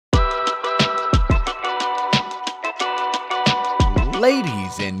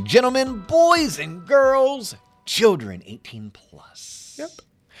Ladies and gentlemen, boys and girls, children 18 plus. Yep.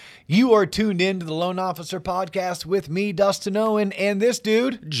 You are tuned in to the Loan Officer Podcast with me, Dustin Owen, and this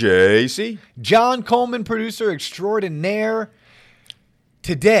dude, JC. John Coleman, producer extraordinaire.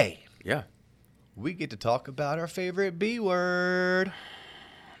 Today, Yeah. we get to talk about our favorite B word,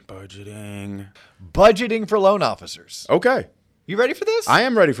 Budgeting. budgeting for loan officers. Okay. You ready for this? I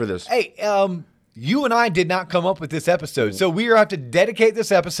am ready for this. Hey, you and I did not come up with this episode, so we are have to dedicate this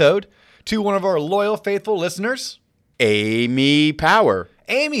episode to one of our loyal, faithful listeners, Amy Power.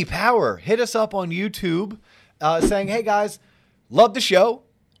 Amy Power. Hit us up on YouTube saying, hey guys, love the show,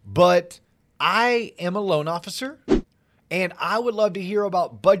 but I am a loan officer and I would love to hear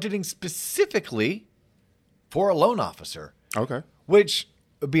about budgeting specifically for a loan officer. Okay. Which,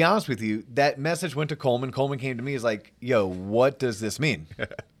 to be honest with you, that message went to Coleman. Coleman came to me, is like, yo, what does this mean?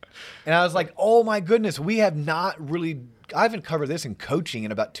 And I was like, oh my goodness, we have not really, I haven't covered this in coaching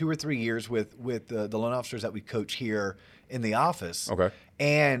in about 2 or 3 years with the loan officers that we coach here in the office. Okay.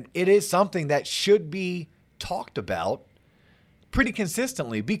 And it is something that should be talked about pretty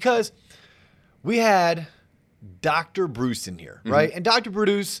consistently because we had Dr. Bruce in here, right? And Dr.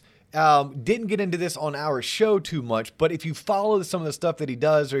 Bruce didn't get into this on our show too much, but if you follow some of the stuff that he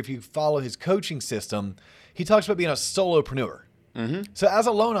does or if you follow his coaching system, he talks about being a solopreneur. So as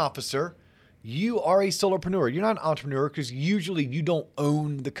a loan officer, you are a solopreneur. You're not an entrepreneur because usually you don't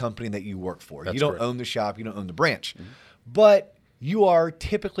own the company that you work for. That's you don't correct. own the shop. You don't own the branch. But you are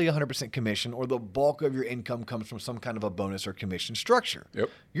typically 100% commission, or the bulk of your income comes from some kind of a bonus or commission structure. Yep.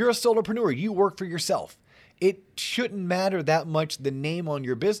 You're a solopreneur. You work for yourself. It shouldn't matter that much the name on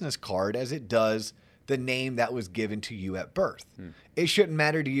your business card as it does the name that was given to you at birth. It shouldn't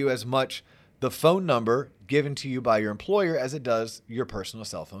matter to you as much the phone number given to you by your employer as it does your personal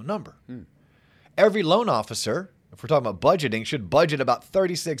cell phone number. Every loan officer, if we're talking about budgeting, should budget about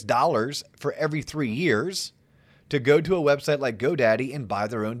 $36 for every 3 years to go to a website like GoDaddy and buy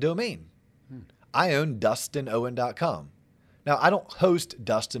their own domain. I own DustinOwen.com. Now, I don't host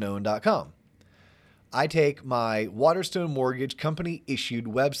DustinOwen.com. I take my Waterstone Mortgage company issued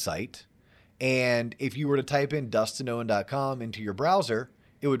website, and if you were to type in DustinOwen.com into your browser,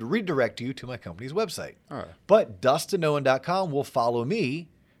 it would redirect you to my company's website. All right. But DustinOwen.com will follow me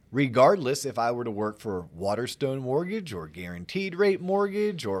regardless if I were to work for Waterstone Mortgage or Guaranteed Rate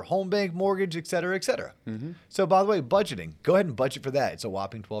Mortgage or Home Bank Mortgage, et cetera, et cetera. So by the way, budgeting, go ahead and budget for that. It's a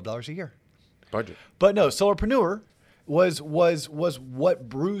whopping $12 a year. Budget. But no, solopreneur was what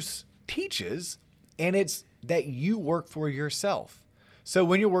Bruce teaches, and it's that you work for yourself. So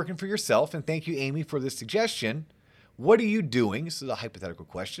when you're working for yourself, and thank you, Amy, for this suggestion, what are you doing? This is a hypothetical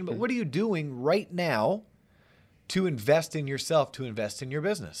question, but what are you doing right now to invest in yourself, to invest in your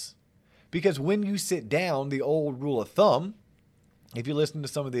business? Because when you sit down, the old rule of thumb, if you listen to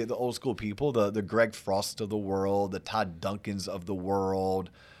some of the old school people, the Greg Frost of the world, the Todd Duncans of the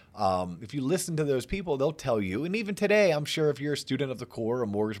world, if you listen to those people, they'll tell you, and even today, I'm sure if you're a student of the core or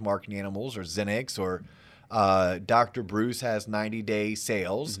Mortgage Marketing Animals or Zenix or Dr. Bruce has 90-day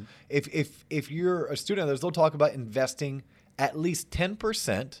sales. If you're a student of those, they'll talk about investing at least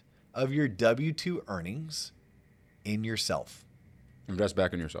 10% of your W-2 earnings in yourself. Invest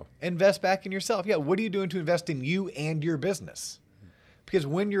back in yourself. Invest back in yourself. Yeah, what are you doing to invest in you and your business? Because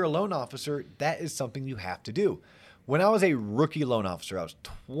when you're a loan officer, that is something you have to do. When I was a rookie loan officer, I was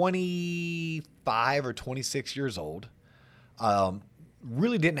 25 or 26 years old.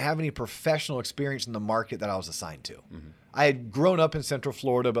 Really didn't have any professional experience in the market that I was assigned to. I had grown up in Central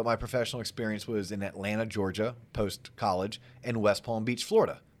Florida, but my professional experience was in Atlanta, Georgia, post-college, and West Palm Beach,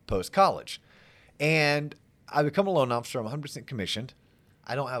 Florida, post-college. And I become a loan officer. I'm 100% commissioned.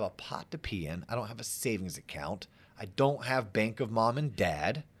 I don't have a pot to pee in. I don't have a savings account. I don't have Bank of Mom and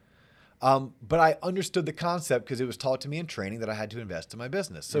Dad. But I understood the concept because it was taught to me in training that I had to invest in my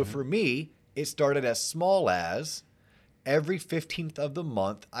business. So for me, it started as small as every 15th of the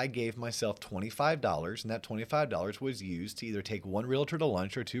month, I gave myself $25, and that $25 was used to either take one realtor to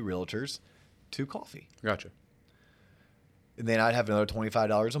lunch or two realtors to coffee. Gotcha. And then I'd have another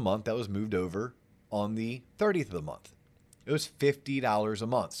 $25 a month that was moved over on the 30th of the month. It was $50 a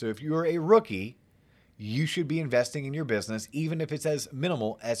month. So if you're a rookie, you should be investing in your business, even if it's as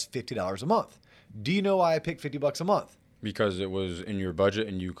minimal as $50 a month. Do you know why I picked $50 a month? Because it was in your budget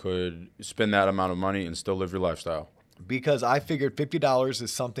and you could spend that amount of money and still live your lifestyle. Because I figured $50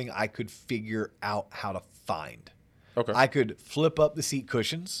 is something I could figure out how to find. Okay. I could flip up the seat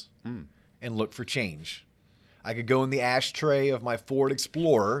cushions and look for change. I could go in the ashtray of my Ford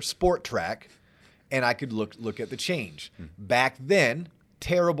Explorer Sport Track and I could look at the change. Back then,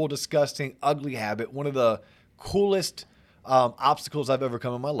 terrible, disgusting, ugly habit. One of the coolest obstacles I've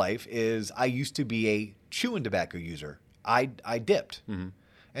overcome in my life is I used to be a chewing tobacco user. I dipped.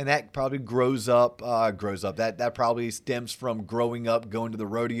 And that probably grows up. That probably stems from growing up, going to the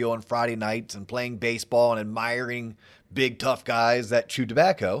rodeo on Friday nights and playing baseball and admiring big, tough guys that chew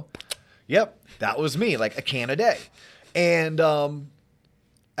tobacco. Yep, that was me, like a can a day. And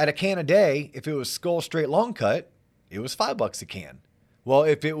at a can a day, if it was Skull Straight Long Cut, it was $5 a can. Well,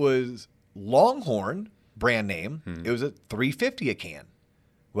 if it was Longhorn brand name, it was at $3.50 a can.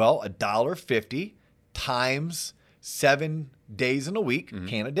 Well, $1.50 times 7 days in a week,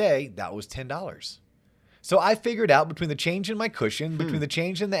 can a day, that was $10. So I figured out between the change in my cushion, between the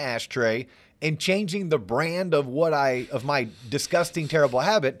change in the ashtray, and changing the brand of my disgusting, terrible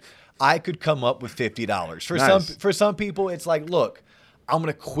habit, I could come up with $50. For some people, it's like, look, I'm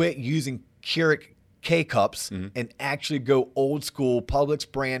going to quit using Keurig K-Cups and actually go old school Publix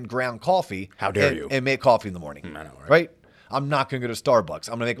brand ground coffee. How dare you? And make coffee in the morning. I know, right? I'm not going to go to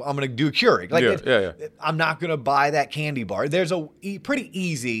Starbucks. I'm going to do a Keurig. I'm not going to buy that candy bar. There's pretty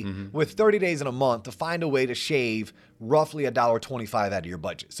easy with 30 days in a month to find a way to shave roughly $1.25 out of your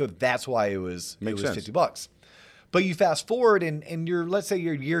budget. So that's why it was $50. But you fast forward and let's say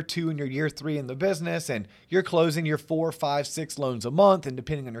you're year 2 and you're year 3 in the business and you're closing your 4, 5, 6 loans a month. And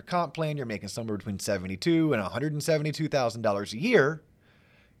depending on your comp plan, you're making somewhere between $72,000 and $172,000 a year.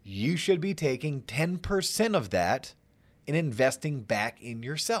 You should be taking 10% of that and investing back in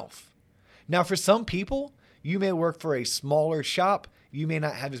yourself. Now, for some people, you may work for a smaller shop. You may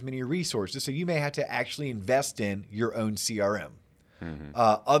not have as many resources, so you may have to actually invest in your own CRM.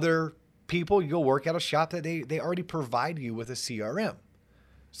 Other people, you'll work at a shop that they already provide you with a CRM.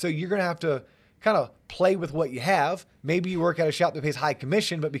 So you're going to have to kind of play with what you have. Maybe you work at a shop that pays high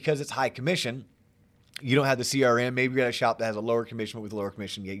commission, but because it's high commission, you don't have the CRM. Maybe you're at a shop that has a lower commission, but with a lower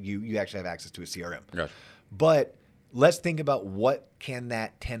commission, you actually have access to a CRM. Gotcha. But let's think about what can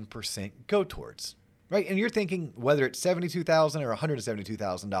that 10% go towards, right? And you're thinking whether it's $72,000 or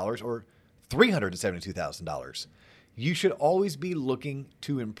 $172,000 or $372,000. You should always be looking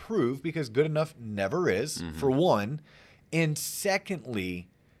to improve because good enough never is, for one. And secondly,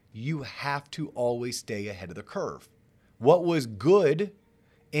 you have to always stay ahead of the curve. What was good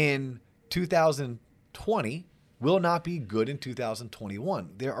in 2020 will not be good in 2021.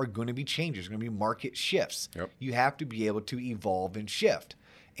 There are going to be changes. There's going to be market shifts. Yep. You have to be able to evolve and shift.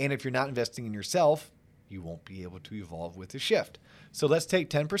 And if you're not investing in yourself, you won't be able to evolve with the shift. So let's take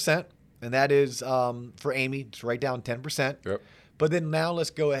 10%. And that is for Amy, just write down 10%. Yep. But then now let's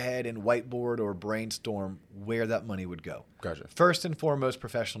go ahead and whiteboard or brainstorm where that money would go. Gotcha. First and foremost,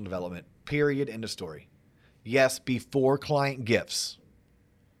 professional development, period, end of story. Yes, before client gifts.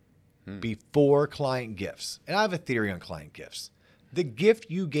 Before client gifts. And I have a theory on client gifts. The gift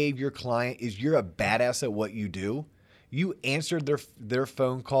you gave your client is you're a badass at what you do. You answered their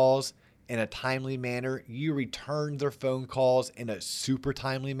phone calls in a timely manner. You returned their phone calls in a super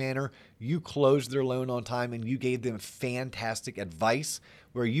timely manner. You closed their loan on time and you gave them fantastic advice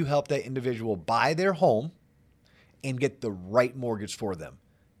where you helped that individual buy their home and get the right mortgage for them.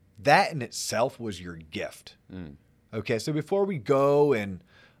 That in itself was your gift. Okay, so before we go and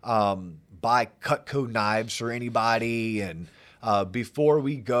buy Cutco knives for anybody and before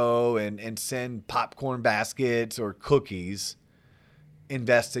we go and send popcorn baskets or cookies,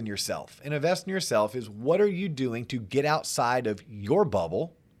 invest in yourself. And invest in yourself is what are you doing to get outside of your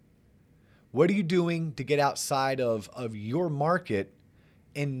bubble? What are you doing to get outside of your market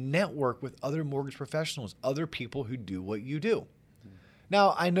and network with other mortgage professionals, other people who do what you do?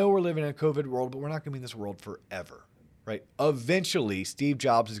 Now, I know we're living in a COVID world, but we're not going to be in this world forever, right? Eventually, Steve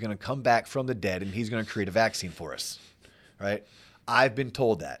Jobs is going to come back from the dead and he's going to create a vaccine for us, right? I've been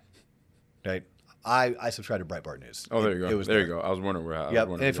told that, right? I subscribe to Breitbart News. Oh, there you go. It was there you go. I was wondering where. Yep.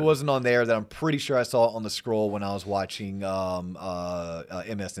 And if it wasn't on there, then I'm pretty sure I saw it on the scroll when I was watching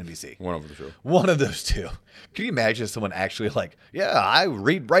MSNBC. One of the two. One of those two. Can you imagine someone actually like, yeah, I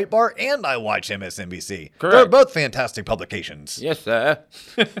read Breitbart and I watch MSNBC. Correct. They're both fantastic publications. Yes, sir.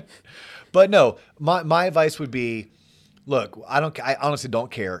 But no, my advice would be, look, I honestly don't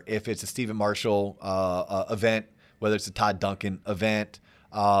care if it's a Stephen Marshall event, whether it's a Todd Duncan event,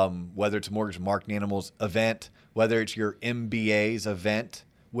 whether it's a Mortgage Marketing Animals event, whether it's your MBA's event,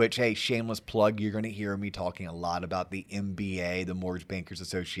 which, hey, shameless plug, you're going to hear me talking a lot about the MBA, the Mortgage Bankers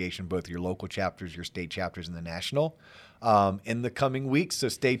Association, both your local chapters, your state chapters, and the national, in the coming weeks. So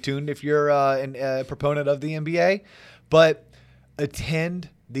stay tuned if you're a proponent of the MBA. But attend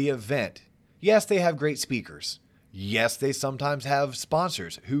the event. Yes, they have great speakers. Yes, they sometimes have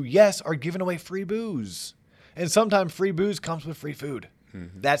sponsors who, yes, are giving away free booze. And sometimes free booze comes with free food.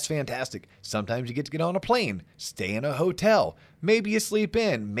 That's fantastic. Sometimes you get on a plane, stay in a hotel. Maybe you sleep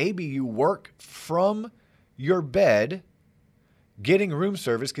in. Maybe you work from your bed, getting room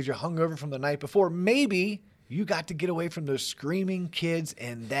service because you're hungover from the night before. Maybe you got to get away from those screaming kids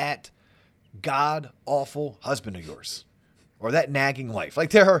and that god-awful husband of yours. Or that nagging wife.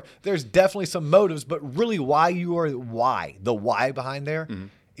 Like there's definitely some motives, but really the why behind there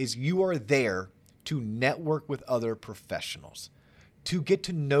is you are there to network with other professionals, to get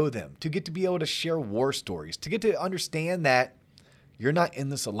to know them, to get to be able to share war stories, to get to understand that you're not in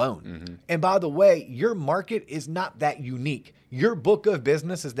this alone. And by the way, your market is not that unique. Your book of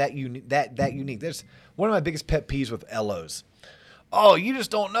business is that unique. There's one of my biggest pet peeves with LOs. Oh, you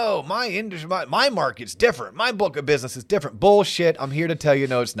just don't know. My industry, my market's different. My book of business is different. Bullshit. I'm here to tell you,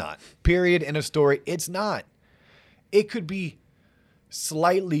 no, it's not. Period. End of story. It's not. It could be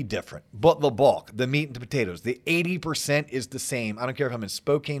slightly different, but the bulk, the meat and the potatoes, the 80% is the same. I don't care if I'm in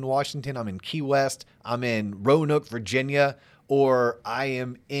Spokane, Washington, I'm in Key West, I'm in Roanoke, Virginia, or I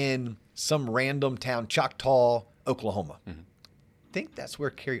am in some random town, Choctaw, Oklahoma. I think that's where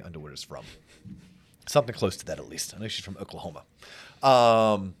Carrie Underwood is from. Something close to that, at least. I know she's from Oklahoma.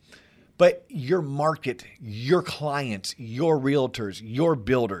 But your market, your clients, your realtors, your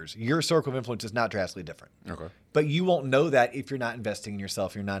builders, your circle of influence is not drastically different. Okay. But you won't know that if you're not investing in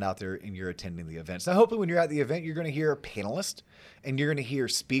yourself, you're not out there and you're attending the events. Now, hopefully when you're at the event, you're going to hear a panelist and you're going to hear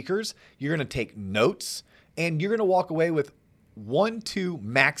speakers. You're going to take notes and you're going to walk away with 1, 2,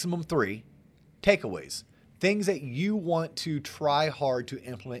 maximum 3 takeaways. Things that you want to try hard to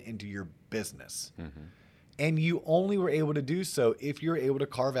implement into your business. And you only were able to do so if you're able to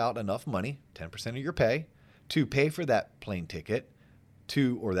carve out enough money, 10% of your pay, to pay for that plane ticket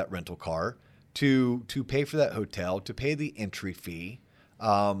or that rental car, to pay for that hotel, to pay the entry fee,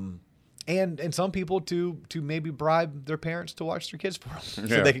 and some people to maybe bribe their parents to watch their kids for them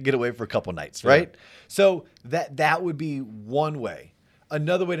so they could get away for a couple nights, right? Yeah. So that would be one way.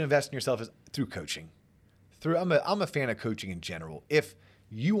 Another way to invest in yourself is through coaching. I'm a fan of coaching in general. If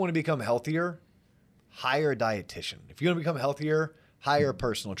you want to become healthier, hire a dietitian. If you want to become healthier, hire a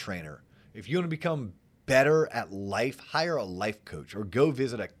personal trainer. If you want to become better at life, hire a life coach or go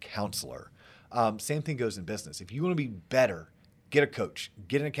visit a counselor. Same thing goes in business. If you want to be better, get a coach,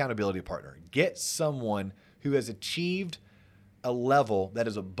 get an accountability partner, get someone who has achieved a level that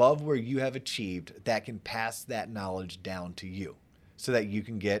is above where you have achieved that can pass that knowledge down to you so that you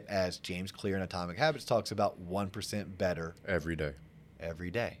can get, as James Clear in Atomic Habits talks about, 1% better every day.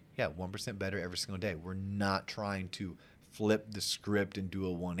 Every day. Yeah, 1% better every single day. We're not trying to flip the script and do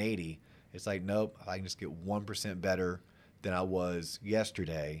a 180. It's like, nope, if I can just get 1% better than I was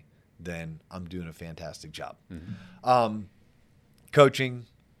yesterday, then I'm doing a fantastic job. Coaching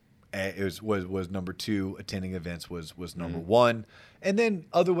was number 2. Attending events was number 1. And then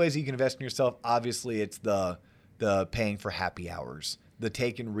other ways that you can invest in yourself, obviously it's the paying for happy hours, the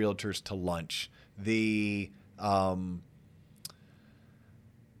taking realtors to lunch, the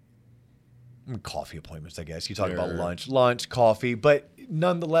coffee appointments, I guess. You talk about lunch, coffee, but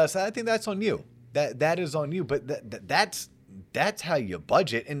nonetheless, I think that's on you. That is on you, but that's how you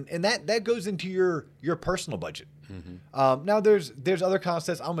budget, and that goes into your personal budget. Now there's other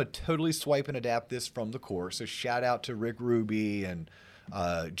concepts. I'm gonna totally swipe and adapt this from the course. So shout out to Rick Ruby and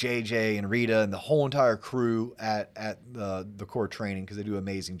JJ and Rita and the whole entire crew at the core training, because they do an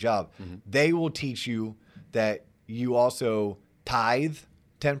amazing job. They will teach you that you also tithe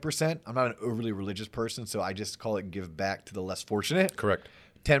 10%. I'm not an overly religious person, so I just call it give back to the less fortunate. Correct.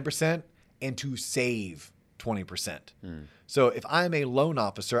 10%, and to save 20%. So if I'm a loan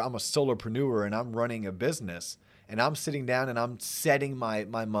officer, I'm a solopreneur, and I'm running a business, and I'm sitting down and I'm setting my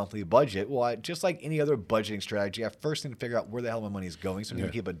monthly budget, well, just like any other budgeting strategy, I first need to figure out where the hell my money is going. So I'm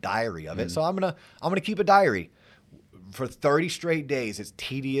going to keep a diary of it. So I'm gonna keep a diary for 30 straight days. It's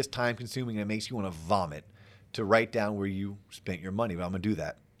tedious, time consuming, and it makes you want to vomit to write down where you spent your money. But I'm going to do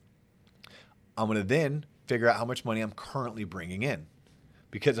that. I'm going to then figure out how much money I'm currently bringing in.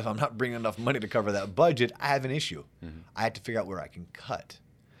 Because if I'm not bringing enough money to cover that budget, I have an issue. I have to figure out where I can cut.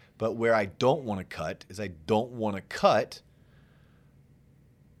 But where I don't want to cut is I don't want to cut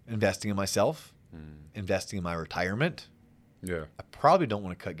investing in myself, investing in my retirement. Yeah. I probably don't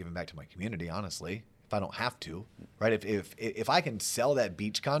want to cut giving back to my community, honestly, if I don't have to, right? If I can sell that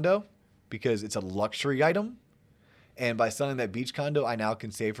beach condo because it's a luxury item, and by selling that beach condo, I now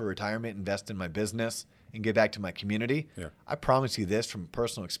can save for retirement, invest in my business, and give back to my community. Yeah. I promise you this from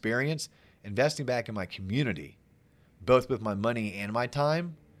personal experience, investing back in my community, both with my money and my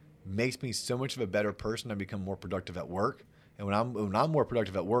time, makes me so much of a better person. I become more productive at work. And when I'm more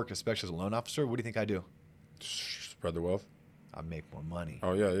productive at work, especially as a loan officer, what do you think I do? Spread the wealth. I make more money.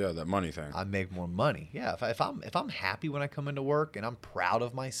 Oh yeah, that money thing. I make more money. Yeah, if I'm happy when I come into work and I'm proud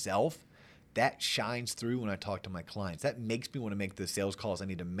of myself, that shines through when I talk to my clients. That makes me want to make the sales calls I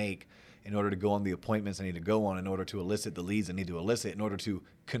need to make in order to go on the appointments I need to go on, in order to elicit the leads I need to elicit, in order to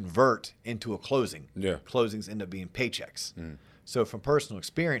convert into a closing. Yeah. Closings end up being paychecks. So from personal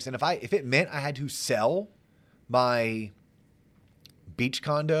experience, and if it meant I had to sell my beach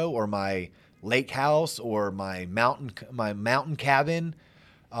condo or my lake house or my mountain cabin,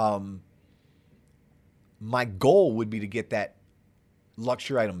 my goal would be to get that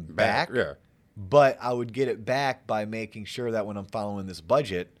luxury item back. Yeah. But I would get it back by making sure that when I'm following this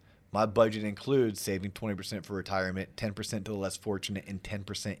budget, my budget includes saving 20% for retirement, 10% to the less fortunate, and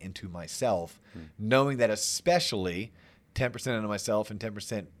 10% into myself, knowing that especially 10% into myself and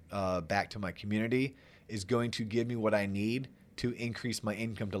 10% back to my community is going to give me what I need to increase my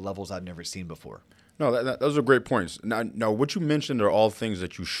income to levels I've never seen before. No, those are great points. Now, what you mentioned are all things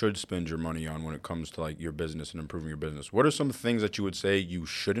that you should spend your money on when it comes to like your business and improving your business. What are some things that you would say you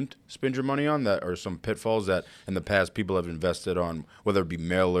shouldn't spend your money on, that are some pitfalls that in the past people have invested on, whether it be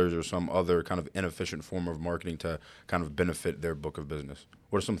mailers or some other kind of inefficient form of marketing to kind of benefit their book of business?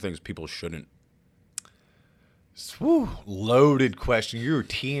 What are some things people shouldn't? Whew, loaded question. You're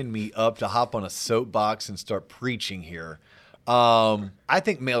teeing me up to hop on a soapbox and start preaching here. I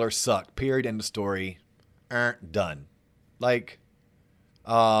think mailers suck. Period. End of story. Done. Like,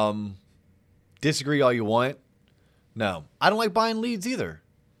 disagree all you want. No, I don't like buying leads either.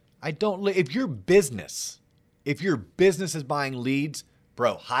 I don't. If your business is buying leads,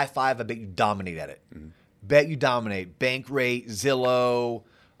 bro, high five. I bet you dominate at it. Bet you dominate. Bankrate, Zillow,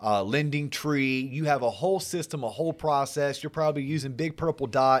 Lending Tree. You have a whole system, a whole process. You're probably using Big Purple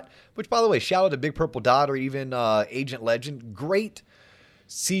Dot, which, by the way, shout out to Big Purple Dot or even Agent Legend. Great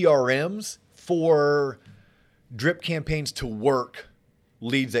CRMs for drip campaigns to work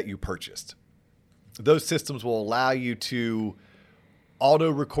leads that you purchased. Those systems will allow you to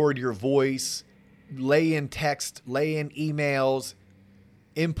auto record your voice, lay in text, lay in emails,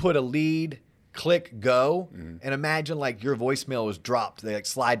 input a lead, click go, and imagine like your voicemail was dropped. They like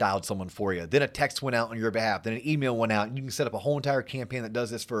slide dialed someone for you. Then a text went out on your behalf. Then an email went out, and you can set up a whole entire campaign that does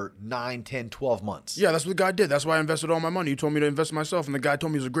this for 9, 10, 12 months. Yeah, that's what the guy did. That's why I invested all my money. You told me to invest in myself, and the guy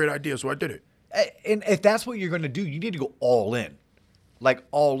told me it was a great idea, so I did it. And if that's what you're going to do, you need to go all in. Like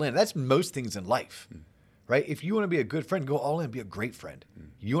all in. That's most things in life, right? If you want to be a good friend, go all in, be a great friend.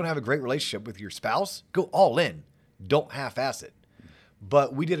 You want to have a great relationship with your spouse, go all in. Don't half-ass it.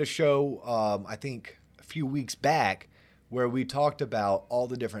 But we did a show, I think a few weeks back, where we talked about all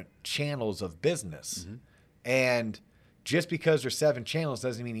the different channels of business. And just because there's 7 channels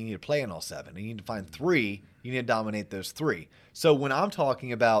doesn't mean you need to play in all 7. You need to find 3. You need to dominate those 3. So when I'm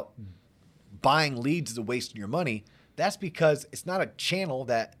talking about buying leads is a waste of your money, that's because it's not a channel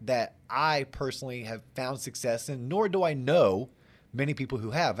that I personally have found success in, nor do I know many people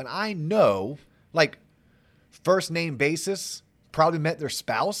who have. And I know, like, first name basis, probably met their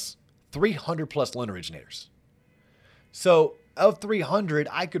spouse, 300 plus loan originators. So of 300,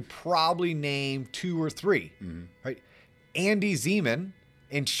 I could probably name 2 or 3, right? Andy Zeman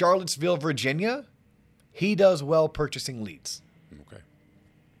in Charlottesville, Virginia, he does well purchasing leads. Okay.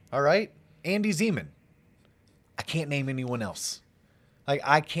 All right? Andy Zeman. I can't name anyone else. Like,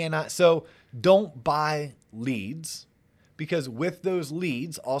 I cannot. So don't buy leads, because with those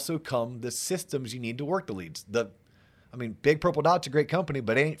leads also come the systems you need to work the leads. Big Purple Dot's a great company,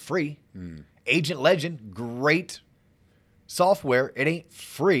 but it ain't free. Agent Legend, great software. It ain't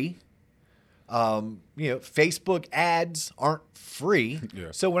free. Facebook ads aren't free. Yeah.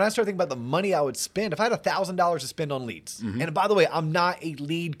 So when I start thinking about the money I would spend, if I had $1,000 to spend on leads, and by the way, I'm not a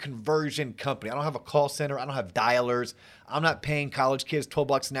lead conversion company. I don't have a call center. I don't have dialers. I'm not paying college kids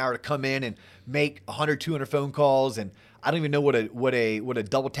 $12 an hour to come in and make 100, 200 phone calls. And I don't even know what a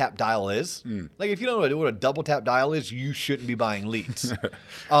double tap dial is. Like, if you don't know what a double tap dial is, you shouldn't be buying leads. And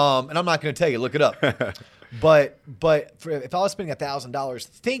I'm not going to tell you. Look it up. But if I was spending $1,000,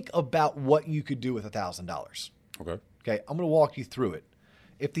 think about what you could do with $1,000. Okay, I'm going to walk you through it.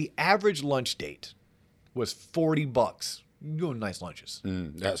 If the average lunch date was $40, you go to nice lunches.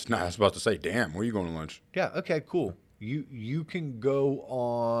 That's not. I was about to say, damn, where are you going to lunch? Yeah. Okay. Cool. You can go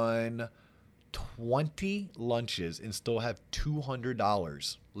on 20 lunches and still have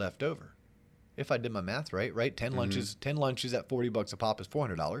 $200 left over. If I did my math right? 10 lunches at $40 a pop is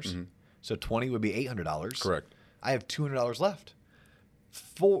 $400. So 20 would be $800. Correct. I have $200 left.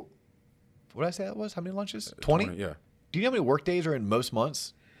 What did I say that was? How many lunches? 20? Yeah. Do you know how many work days are in most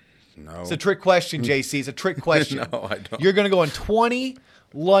months? No. It's a trick question, JC. It's a trick question. No, I don't. You're going to go on 20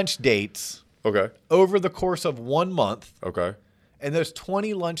 lunch dates Okay. over the course of 1 month. Okay. And those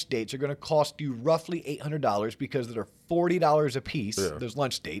 20 lunch dates are going to cost you roughly $800 because they're $40 a piece, those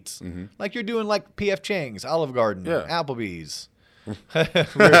lunch dates. Like you're doing like P.F. Chang's, Olive Garden, Applebee's.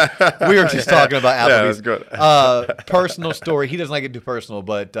 we were just talking about Applebee's. Yeah, that's good. Personal story. He doesn't like it too personal,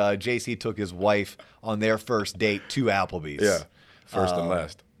 but JC took his wife on their first date to Applebee's. Yeah. First and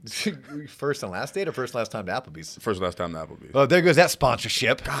last. First and last date or first and last time to Applebee's? First and last time to Applebee's. Oh, there goes that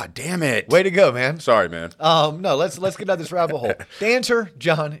sponsorship. God damn it. Way to go, man. Sorry, man. No, let's get out of this rabbit hole. The answer,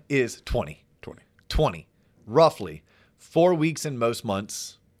 John, is 20. 20. Roughly. 4 weeks in most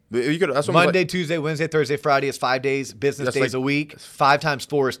months. You could, that's Monday, Tuesday, Wednesday, Thursday, Friday is 5 days. Business days like, a week. 5 times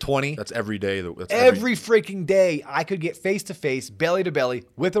 4 is 20. That's every day. That's every freaking day I could get face-to-face, belly-to-belly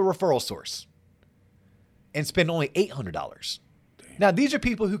with a referral source and spend only $800. Now, these are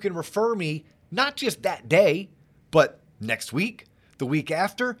people who can refer me not just that day, but next week, the week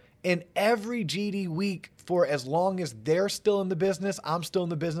after, and every GD week for as long as they're still in the business, I'm still in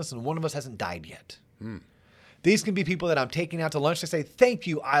the business, and one of us hasn't died yet. These can be people that I'm taking out to lunch to say, thank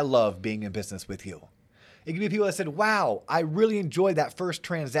you, I love being in business with you. It can be people that said, wow, I really enjoyed that first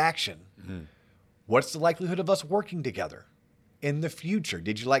transaction. What's the likelihood of us working together in the future?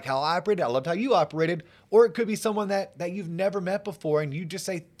 Did you like how I operated? I loved how you operated. Or it could be someone that you've never met before and you just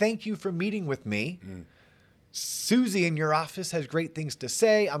say, thank you for meeting with me. Susie in your office has great things to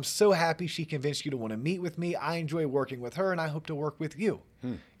say. I'm so happy she convinced you to want to meet with me. I enjoy working with her and I hope to work with you.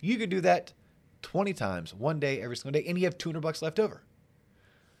 You could do that 20 times, one day, every single day, and you have $200 left over.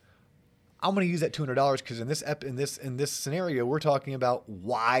 I'm going to use that $200 because in this scenario, we're talking about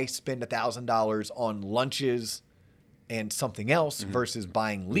why spend $1,000 on lunches and something else versus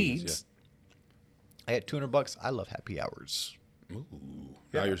buying leads. I had $200. I love happy hours. Ooh,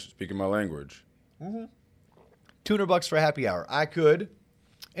 now you're speaking my language. $200 for a happy hour. I could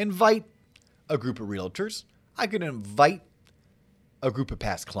invite a group of realtors. I could invite a group of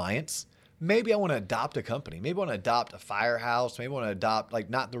past clients. Maybe I want to adopt a company. Maybe I want to adopt a firehouse. Maybe I want to adopt, like,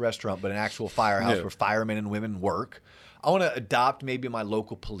 not the restaurant, but an actual firehouse where firemen and women work. I want to adopt maybe my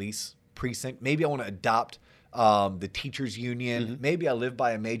local police precinct. Maybe I want to adopt the teachers union. Maybe I live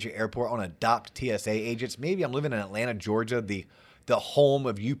by a major airport. I want to adopt TSA agents. Maybe I'm living in Atlanta, Georgia, the home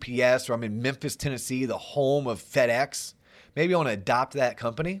of UPS, or I'm in Memphis, Tennessee, the home of FedEx. Maybe I want to adopt that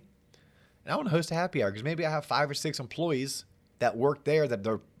company. And I want to host a happy hour because maybe I have 5 or 6 employees that work there that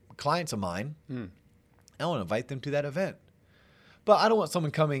they're clients of mine. I want to invite them to that event. But I don't want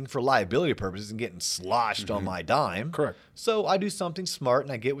someone coming for liability purposes and getting sloshed on my dime. Correct. So I do something smart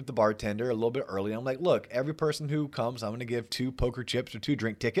and I get with the bartender a little bit early. I'm like, look, every person who comes, I'm going to give 2 poker chips or 2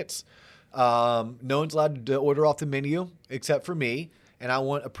 drink tickets. No one's allowed to order off the menu except for me. And I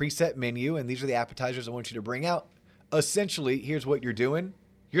want a preset menu. And these are the appetizers I want you to bring out. Essentially, here's what you're doing.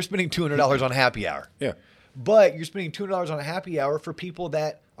 You're spending $200 on a happy hour. Yeah. But you're spending $200 on a happy hour for people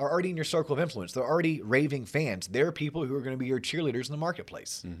that are already in your circle of influence. They're already raving fans. They're people who are going to be your cheerleaders in the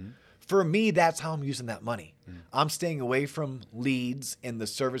marketplace. For me, that's how I'm using that money. I'm staying away from leads and the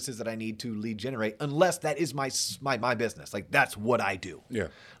services that I need to lead generate, unless that is my business. Like, that's what I do. Yeah.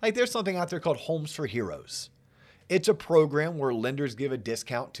 Like, there's something out there called Homes for Heroes. It's a program where lenders give a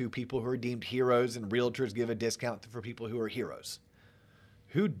discount to people who are deemed heroes and realtors give a discount for people who are heroes.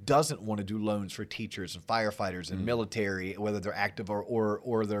 Who doesn't want to do loans for teachers and firefighters and military, whether they're active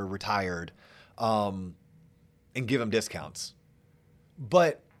or they're retired, and give them discounts?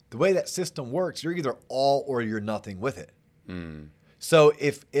 But the way that system works, you're either all or you're nothing with it. So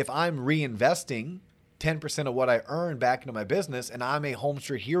if I'm reinvesting 10% of what I earn back into my business and I'm a Homes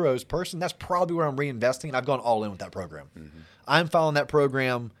for Heroes person, that's probably where I'm reinvesting. And I've gone all in with that program. I'm following that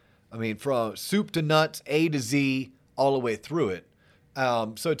program, I mean, from soup to nuts, A to Z, all the way through it.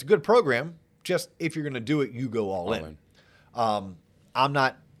 So it's a good program. Just if you're going to do it, you go all in. I'm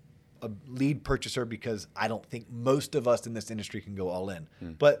not a lead purchaser because I don't think most of us in this industry can go all in.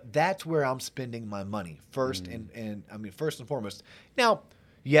 But that's where I'm spending my money first and I mean, first and foremost. Now,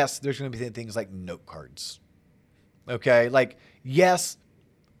 yes, there's going to be things like note cards. Okay. Like, yes,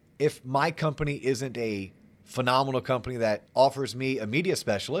 if my company isn't a phenomenal company that offers me a media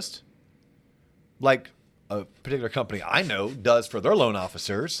specialist, like a particular company I know does for their loan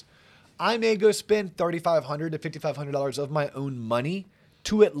officers, I may go spend $3,500 to $5,500 of my own money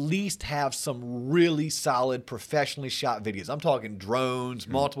to at least have some really solid professionally shot videos. I'm talking drones,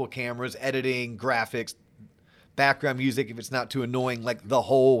 multiple cameras, editing, graphics, background music if it's not too annoying, like the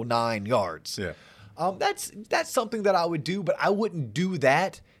whole 9 yards. Yeah. That's something that I would do, but I wouldn't do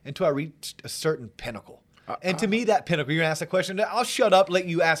that until I reached a certain pinnacle. And to me, that pinnacle, you're going to ask a question, I'll shut up, let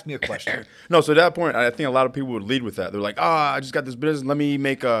you ask me a question. No, so at that point, I think a lot of people would lead with that. They're like, I just got this business. Let me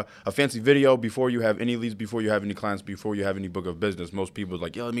make a fancy video before you have any leads, before you have any clients, before you have any book of business. Most people are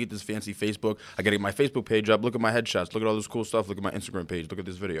like, let me get this fancy Facebook. I got to get my Facebook page up. Look at my headshots. Look at all this cool stuff. Look at my Instagram page. Look at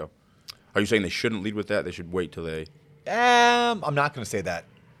this video. Are you saying they shouldn't lead with that? They should wait till they... I'm not going to say that.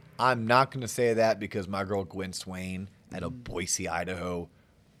 I'm not going to say that because my girl Gwen Swain out of Boise, Idaho,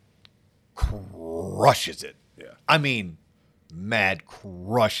 crushes it. Yeah. I mean, mad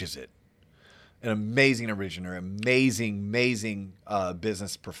crushes it. An amazing originator, amazing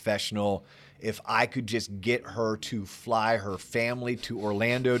business professional. If I could just get her to fly her family to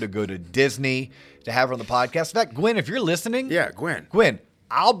Orlando to go to Disney, to have her on the podcast. In fact, Gwen, if you're listening. Yeah, Gwen. Gwen,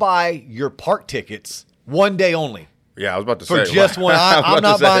 I'll buy your park tickets one day only. Yeah, I was about to say. For just one. I'm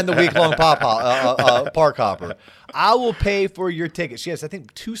not buying the week-long park hopper. I will pay for your tickets. She has, I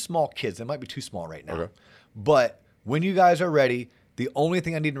think, 2 small kids. They might be too small right now. Okay. But when you guys are ready, the only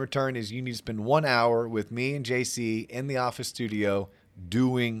thing I need in return is you need to spend 1 hour with me and JC in the office studio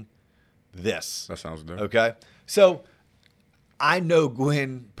doing this. That sounds good. Okay? So I know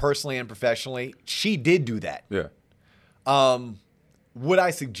Gwen personally and professionally. She did do that. Yeah. Would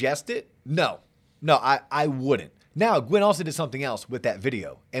I suggest it? No. No, I wouldn't. Now, Gwen also did something else with that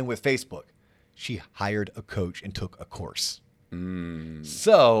video and with Facebook. She hired a coach and took a course.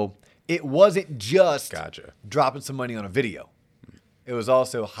 So it wasn't just dropping some money on a video. It was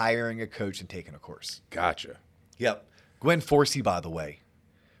also hiring a coach and taking a course. Gotcha. Yep. Gwen Forsey, by the way.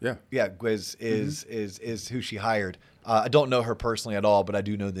 Yeah. Yeah, Gwen is who she hired. I don't know her personally at all, but I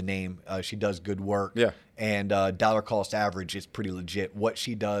do know the name. She does good work. Yeah. And dollar cost average is pretty legit. What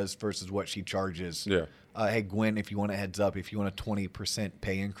she does versus what she charges. Yeah. Hey, Gwen, if you want a heads up, if you want a 20%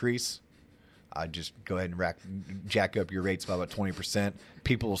 pay increase, just go ahead and jack up your rates by about 20%.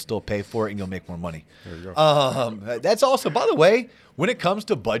 People will still pay for it, and you'll make more money. There you go. That's also, by the way, when it comes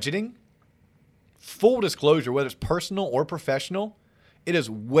to budgeting, full disclosure, whether it's personal or professional, it is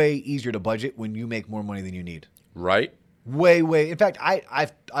way easier to budget when you make more money than you need. Right? Way. In fact,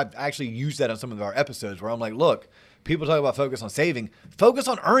 I've actually used that on some of our episodes where I'm like, look, people talk about focus on saving. Focus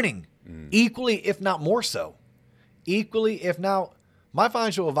on earning. Equally, if not more so. Equally, if not, my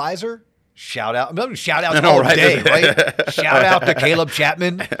financial advisor, shout out. I'm going to shout out all day, right? Shout out to Caleb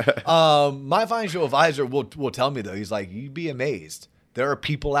Chapman. My financial advisor will tell me, though, he's like, you'd be amazed. There are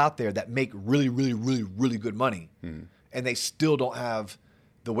people out there that make really, really, really, really good money, and they still don't have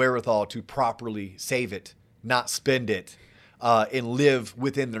the wherewithal to properly save it, not spend it, and live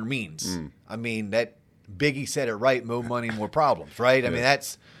within their means. I mean, that Biggie said it right, more money, more problems, right? I mean,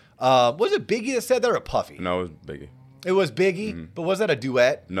 that's, was it Biggie that said that or Puffy? No, it was Biggie. It was Biggie, but was that a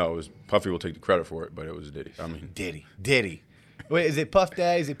duet? No, it was Puffy will take the credit for it, but it was Diddy. I mean, Diddy. Wait, is it Puff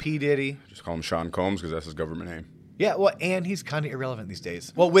Daddy? Is it P. Diddy? Just call him Sean Combs because that's his government name. Yeah, well, and he's kind of irrelevant these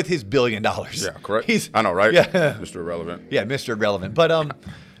days. Well, with his $1 billion. Yeah, correct. I know, right? Yeah. Mr. Irrelevant. Yeah, Mr. Irrelevant. But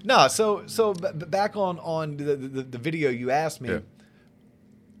no. So back on the video you asked me. Yeah.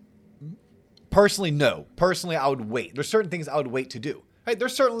 Personally, no. Personally, I would wait. There's certain things I would wait to do. Right?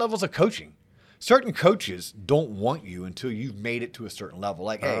 There's certain levels of coaching. Certain coaches don't want you until you've made it to a certain level.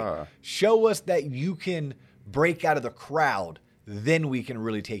 Like, hey, show us that you can break out of the crowd, then we can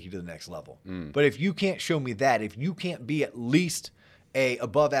really take you to the next level. But if you can't show me that, if you can't be at least a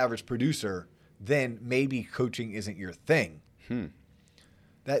above average producer, then maybe coaching isn't your thing.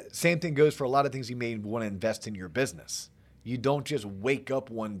 That same thing goes for a lot of things you may want to invest in your business. You don't just wake up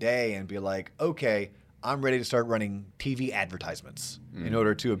one day and be like, okay, I'm ready to start running TV advertisements in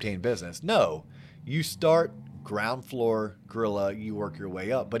order to obtain business. No, you start ground floor, guerrilla, you work your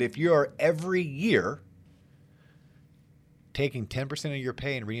way up. But if you're every year taking 10% of your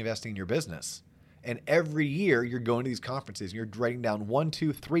pay and reinvesting in your business, and every year you're going to these conferences and you're writing down 1,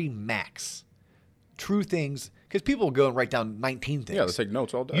 2, 3 max true things, because people will go and write down 19 things. Yeah, they take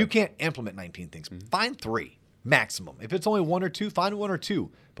notes all day. You can't implement 19 things. Find 3 maximum. If it's only 1 or 2, find 1 or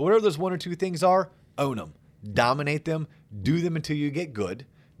 2. But whatever those 1 or 2 things are, own them, dominate them, do them until you get good,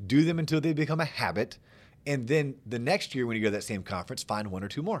 do them until they become a habit. And then the next year when you go to that same conference, find 1 or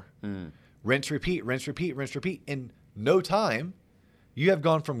 2 more. Rinse, repeat, rinse, repeat, rinse, repeat. In no time, you have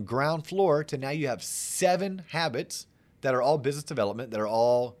gone from ground floor to now you have 7 habits that are all business development, that are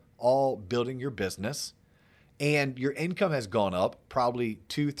all building your business. And your income has gone up probably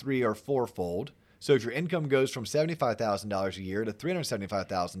 2, 3, or 4-fold. So if your income goes from $75,000 a year to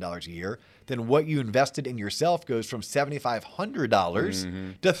 $375,000 a year, then what you invested in yourself goes from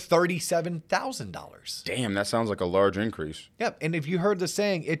 $7,500 to $37,000. Damn, that sounds like a large increase. Yep. And if you heard the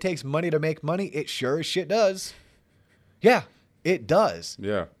saying, it takes money to make money, it sure as shit does. Yeah, it does.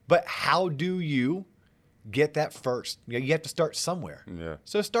 Yeah. But how do you get that first. You have to start somewhere. Yeah.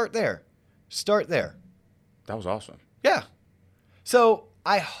 So start there. Start there. That was awesome. Yeah. So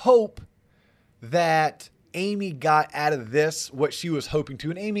I hope that Amy got out of this what she was hoping to.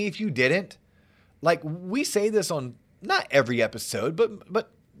 And Amy, if you didn't, like we say this on not every episode,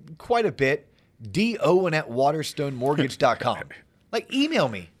 but quite a bit, dowen@waterstonemortgage.com. Like email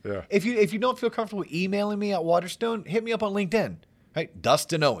me. Yeah. If you don't feel comfortable emailing me at Waterstone, hit me up on LinkedIn. Right?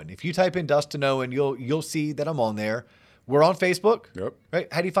 Dustin Owen. If you type in Dustin Owen, you'll see that I'm on there. We're on Facebook. Yep.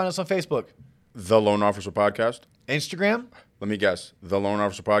 Right? How do you find us on Facebook? The Loan Officer Podcast. Instagram Let me guess. The Loan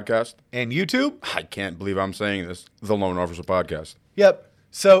Officer Podcast. and YouTube. I can't believe I'm saying this. The Loan Officer Podcast. Yep.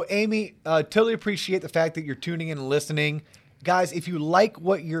 So, Amy, totally appreciate the fact that you're tuning in and listening. Guys, if you like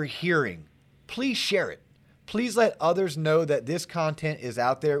what you're hearing, please share it. Please let others know that this content is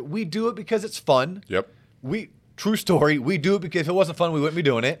out there. We do it because it's fun. Yep. True story. We do it because if it wasn't fun, we wouldn't be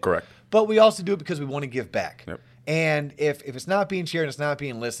doing it. Correct. But we also do it because we want to give back. Yep. And if it's not being shared and it's not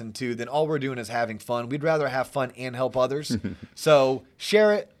being listened to, then all we're doing is having fun. We'd rather have fun and help others. So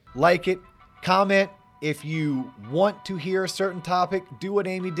share it, like it, comment. If you want to hear a certain topic, do what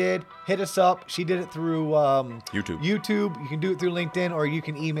Amy did. Hit us up. She did it through YouTube. You can do it through LinkedIn, or you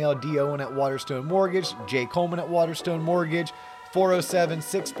can email Dowen@Waterstone Mortgage, J. Coleman@Waterstone Mortgage,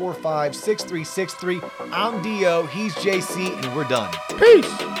 407-645-6363. I'm Do. He's JC, and we're done.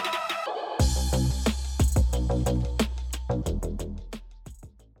 Peace.